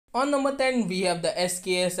On number 10, we have the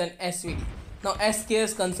SKS and SVD. Now,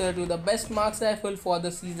 SKS considered to the best marks rifle for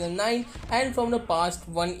the season 9, and from the past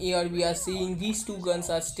 1 year, we are seeing these two guns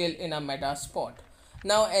are still in a meta spot.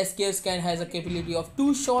 Now, SKS can has a capability of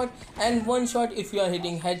 2 shot and 1 shot if you are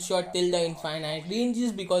hitting headshot till the infinite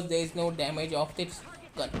ranges because there is no damage of this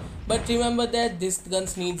gun. But remember that this gun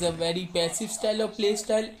needs a very passive style of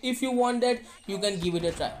playstyle. If you want that, you can give it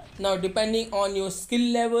a try. Now, depending on your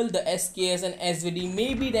skill level, the SKS and SVD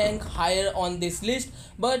may be ranked higher on this list,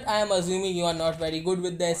 but I am assuming you are not very good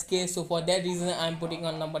with the SKS, so for that reason I am putting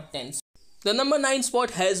on number 10. The number 9 spot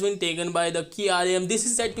has been taken by the KRM. This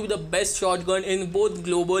is said to be the best shotgun in both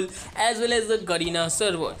global as well as the Garena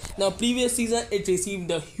server. Now, previous season it received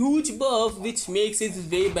a huge buff which makes it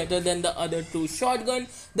way better than the other two shotgun.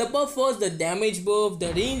 The buff was the damage buff,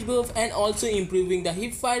 the range buff, and also improving the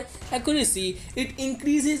hipfire accuracy. It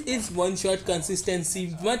increases its one shot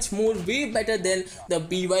consistency much more, way better than the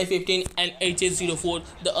BY15 and HS04,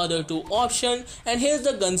 the other two option. And here's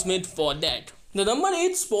the gunsmith for that. The number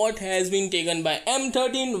 8 spot has been taken by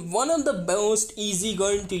M13, one of the most easy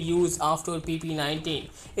gun to use after PP19.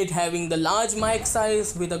 It having the large mic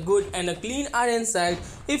size with a good and a clean iron sight.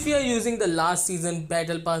 If you are using the last season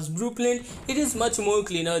Battle Pass blueprint, it is much more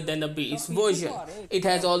cleaner than the base version. It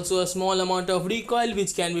has also a small amount of recoil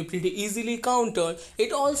which can be pretty easily countered.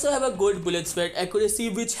 It also have a good bullet spread accuracy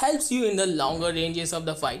which helps you in the longer ranges of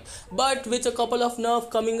the fight. But with a couple of nerfs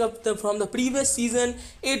coming up from the previous season,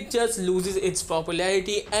 it just loses its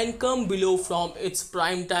popularity and come below from its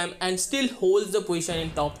prime time and still holds the position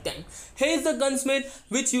in top 10. Here's the gunsmith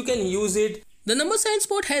which you can use it. The number 7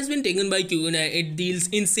 spot has been taken by Q9. It deals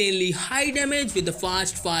insanely high damage with a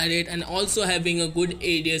fast fire rate and also having a good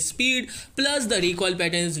area speed, plus the recoil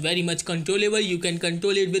pattern is very much controllable. You can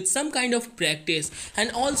control it with some kind of practice,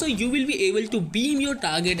 and also you will be able to beam your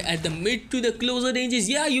target at the mid to the closer ranges.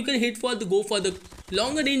 Yeah, you can go for the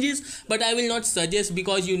longer ranges, but I will not suggest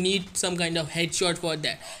because you need some kind of headshot for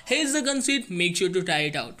that. Here's the gun suit, make sure to try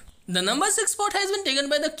it out. The number 6 spot has been taken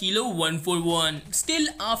by the Kilo 141. Still,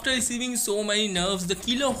 after receiving so many nerfs, the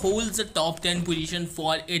Kilo holds the top 10 position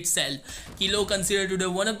for itself. Kilo considered to be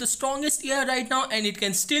one of the strongest AR right now, and it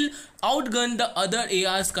can still outgun the other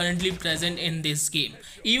ARs currently present in this game.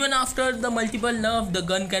 Even after the multiple nerfs, the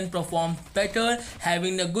gun can perform better,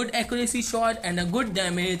 having a good accuracy shot and a good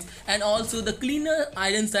damage, and also the cleaner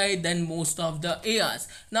iron sight than most of the ARs.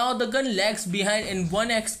 Now, the gun lags behind in one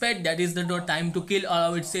aspect, that is the time to kill, or I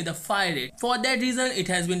would say the fire rate. For that reason, it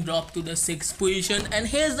has been dropped to the 6th position, and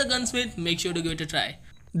here's the gunsmith, make sure to give it a try.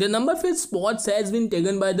 The number 5 spots has been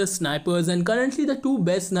taken by the snipers, and currently the two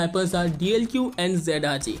best snipers are DLQ and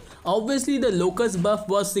ZRG. Obviously the Locust buff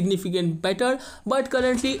was significantly better, but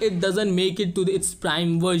currently it doesn't make it to its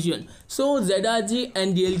prime version. So ZRG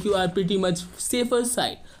and DLQ are pretty much safer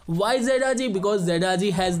side. Why ZRG? Because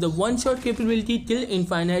ZRG has the one shot capability till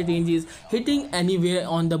infinite ranges, hitting anywhere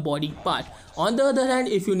on the body part. On the other hand,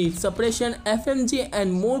 if you need suppression, FMG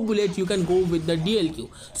and more bullet, you can go with the DLQ.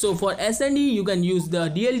 So for SND you can use the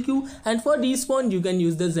DLQ, and for respawn you can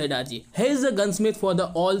use the ZRG. Here's the gunsmith for the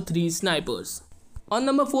all three snipers. On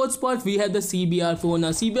number 4th spot, we have the CBR4.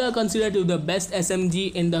 Now, CBR considered to be the best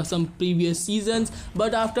SMG in some previous seasons,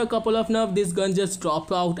 but after a couple of nerfs, this gun just dropped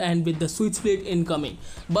out and with the switch split incoming.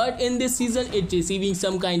 But in this season, it's receiving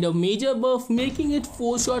some kind of major buff, making it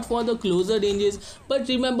 4-shot for the closer ranges. But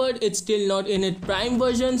remember, it's still not in its prime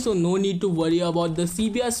version, so no need to worry about the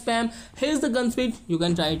CBR spam. Here's the gunsmith, you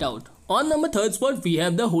can try it out. On number 3rd spot, we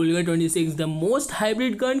have the Holger 26, the most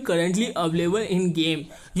hybrid gun currently available in game.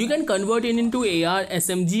 You can convert it into AR,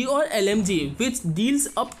 SMG or LMG, which deals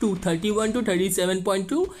up to 31 to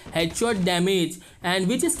 37.2 headshot damage, and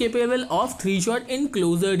which is capable of 3-shot in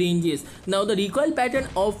closer ranges. Now the recoil pattern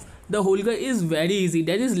of the Holger is very easy,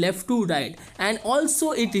 that is left to right, and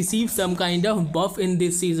also it receives some kind of buff in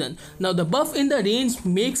this season. Now the buff in the range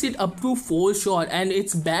makes it up to 4-shot and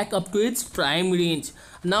it's back up to its prime range.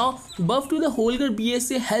 Now buff to the Holger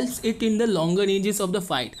BSA helps it in the longer ranges of the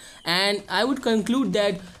fight, and I would conclude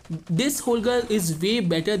that this Holger is way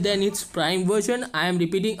better than its prime version. I am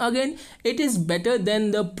repeating again, it is better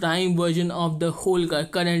than the prime version of the Holger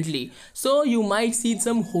currently. So you might see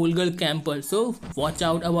some Holger campers, so watch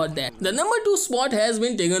out about that. The number 2 spot has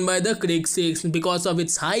been taken by the Krig 6 because of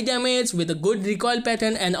its high damage with a good recoil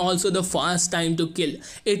pattern and also the fast time to kill.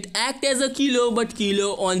 It acts as a Kilo, but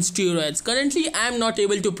Kilo on steroids. Currently I am not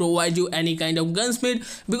able to provide you any kind of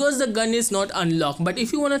gunsmith because the gun is not unlocked, but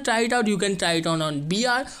if you want to try it out, you can try it on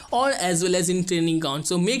BR or as well as in training ground.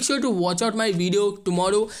 So make sure to watch out my video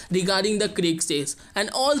tomorrow regarding the Krieg stays. And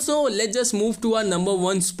also let's just move to our number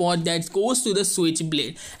one spot, that goes to the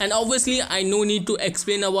Switchblade. And obviously I no need to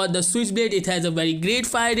explain about the Switchblade. It has a very great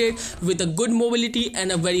fire rate with a good mobility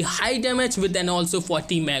and a very high damage with an also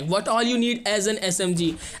 40 mag. What all you need as an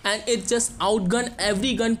SMG, and it just outgun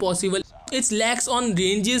every gun possible. It lacks on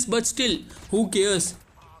ranges, but still, who cares?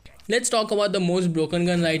 Let's talk about the most broken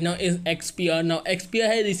gun right now is XPR. Now XPR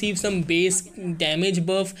has received some base damage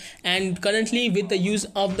buff, and currently with the use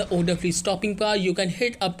of the OW stopping power, you can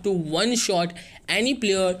hit up to one shot any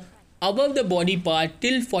player above the body part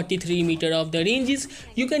till 43 meter of the ranges.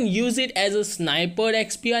 You can use it as a sniper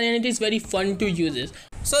XPR, and it is very fun to use it.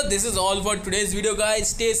 So this is all for today's video, guys.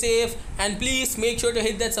 Stay safe and please make sure to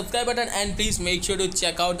hit that subscribe button, and please make sure to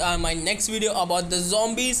check out my next video about the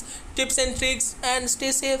zombies, tips and tricks, and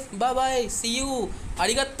stay safe. Bye bye, see you,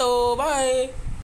 arigato, bye.